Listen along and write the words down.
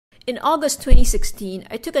In August 2016,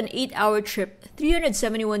 I took an 8-hour trip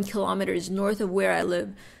 371 kilometers north of where I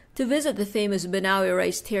live to visit the famous Banaue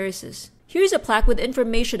Rice Terraces. Here's a plaque with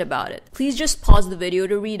information about it. Please just pause the video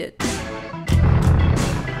to read it.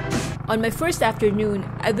 On my first afternoon,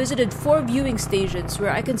 I visited 4 viewing stations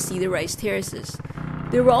where I can see the rice terraces.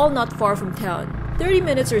 They were all not far from town, 30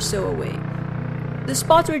 minutes or so away. The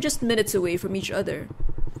spots were just minutes away from each other.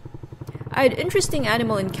 I had interesting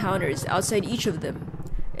animal encounters outside each of them.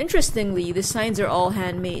 Interestingly, the signs are all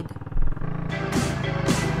handmade.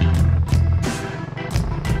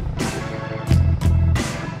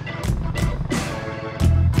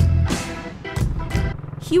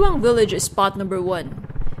 Ifugao Village is spot number 1.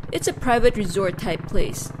 It's a private resort type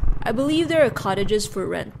place. I believe there are cottages for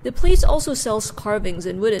rent. The place also sells carvings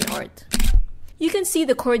and wooden art. You can see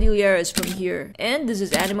the Cordilleras from here, and this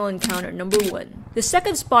is animal encounter number 1. The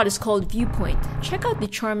second spot is called Viewpoint. Check out the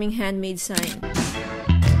charming handmade sign.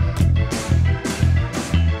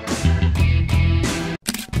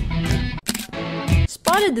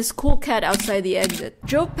 Spotted this cool cat outside the exit.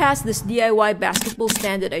 Drove past this DIY basketball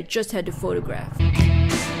stand that I just had to photograph.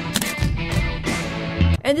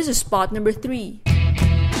 And this is spot number 3.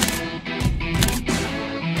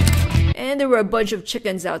 And there were a bunch of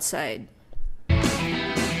chickens outside.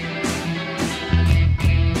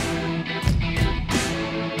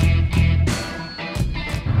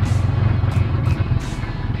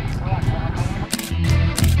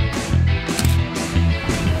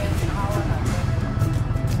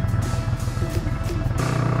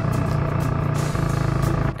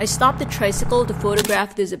 I stopped the tricycle to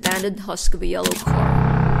photograph this abandoned husk of a yellow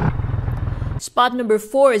car. Spot number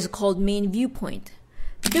 4 is called Main Viewpoint,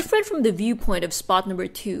 different from the viewpoint of spot number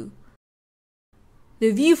 2.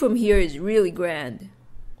 The view from here is really grand.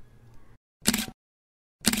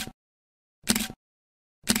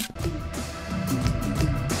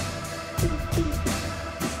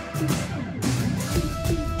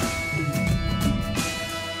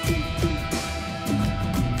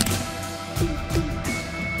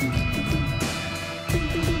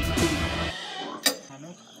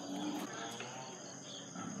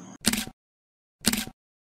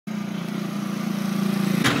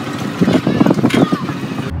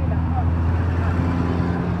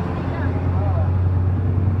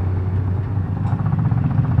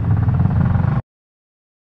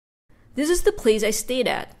 This is the place I stayed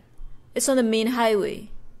at. It's on the main highway.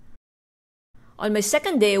 On my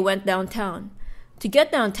second day, I went downtown. To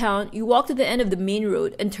get downtown, you walk to the end of the main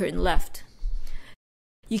road and turn left.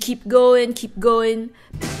 You keep going.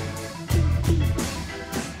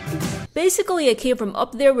 Basically, I came from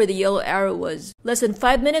up there where the yellow arrow was. Less than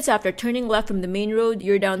 5 minutes after turning left from the main road,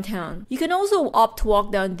 you're downtown. You can also opt to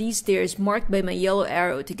walk down these stairs marked by my yellow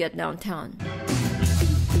arrow to get downtown.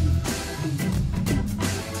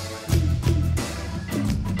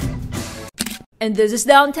 And this is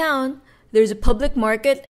downtown. There's a public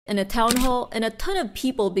market and a town hall and a ton of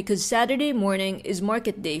people because Saturday morning is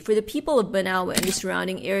market day for the people of Banaue and the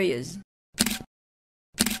surrounding areas.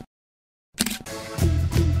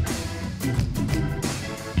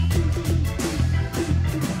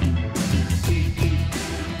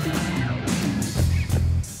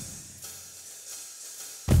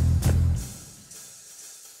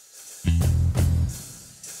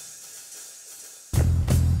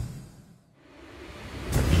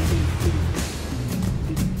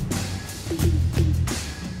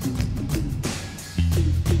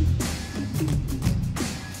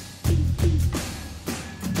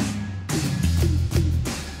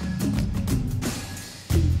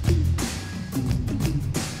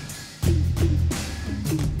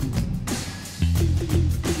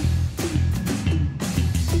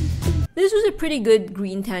 This was a pretty good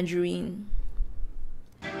green tangerine.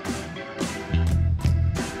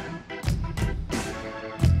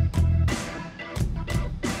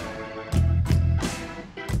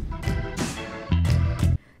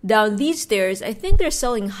 Down these stairs, I think they're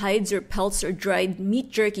selling hides or pelts or dried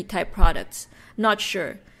meat jerky type products. Not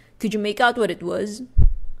sure. Could you make out what it was?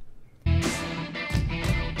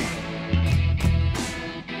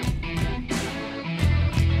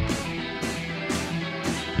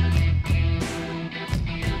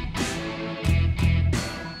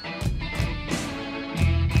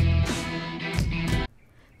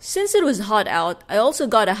 Since it was hot out, I also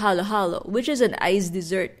got a halo-halo, which is an iced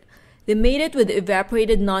dessert. They made it with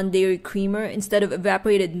evaporated non-dairy creamer instead of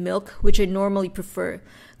evaporated milk, which I normally prefer.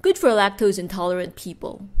 Good for lactose-intolerant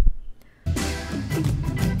people.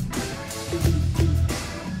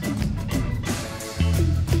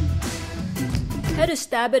 Had to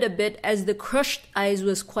stab it a bit as the crushed ice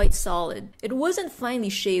was quite solid. It wasn't finely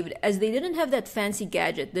shaved as they didn't have that fancy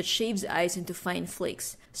gadget that shaves ice into fine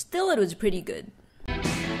flakes. Still, it was pretty good.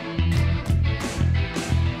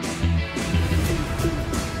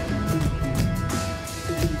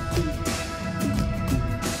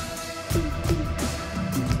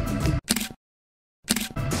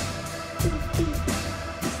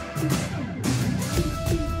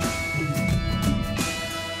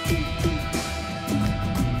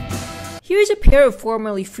 Here's a pair of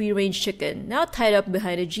formerly free-range chicken, now tied up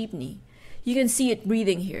behind a jeepney. You can see it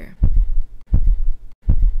breathing here.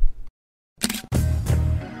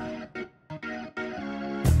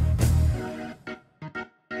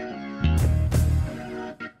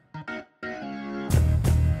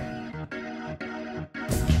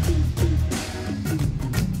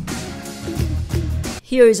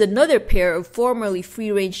 Here is another pair of formerly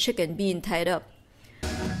free-range chicken being tied up.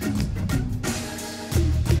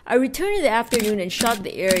 I returned in the afternoon and shot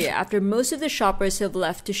the area after most of the shoppers have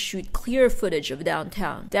left to shoot clear footage of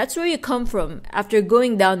downtown. That's where you come from after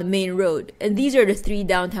going down the main road, and these are the 3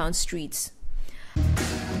 downtown streets.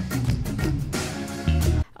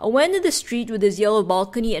 I went to the street with this yellow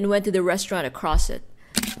balcony and went to the restaurant across it.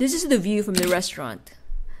 This is the view from the restaurant.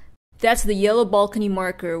 That's the yellow balcony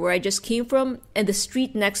marker where I just came from and the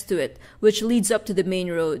street next to it, which leads up to the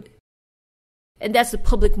main road. And that's the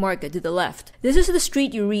public market to the left. This is the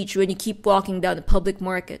street you reach when you keep walking down the public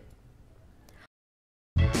market.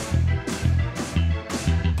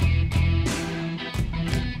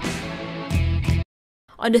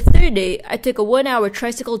 On the third day, I took a 1-hour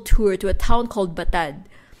tricycle tour to a town called Batad.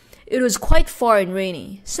 It was quite far and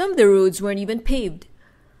rainy. Some of the roads weren't even paved.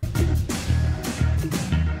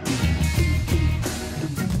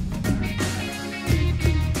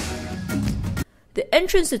 The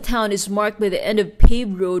entrance to town is marked by the end of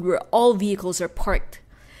paved road where all vehicles are parked.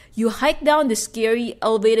 You hike down the scary,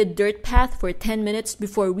 elevated dirt path for 10 minutes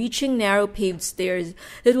before reaching narrow paved stairs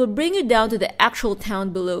that will bring you down to the actual town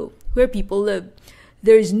below, where people live.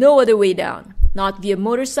 There is no other way down, not via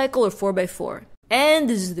motorcycle or 4x4. And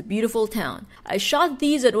this is the beautiful town. I shot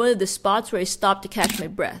these at one of the spots where I stopped to catch my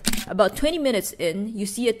breath. About 20 minutes in, you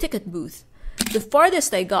see a ticket booth. The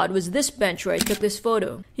farthest I got was this bench where I took this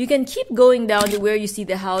photo. You can keep going down to where you see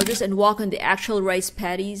the houses and walk on the actual rice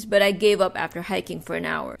paddies, but I gave up after hiking for an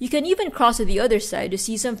hour. You can even cross to the other side to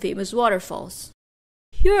see some famous waterfalls.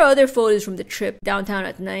 Here are other photos from the trip, downtown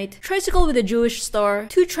at night. Tricycle with a Jewish star,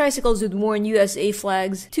 2 tricycles with worn USA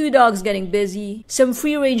flags, 2 dogs getting busy, some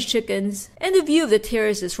free-range chickens, and the view of the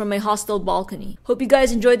terraces from my hostel balcony. Hope you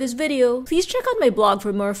guys enjoyed this video. Please check out my blog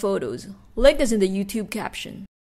for more photos. Link is in the YouTube caption.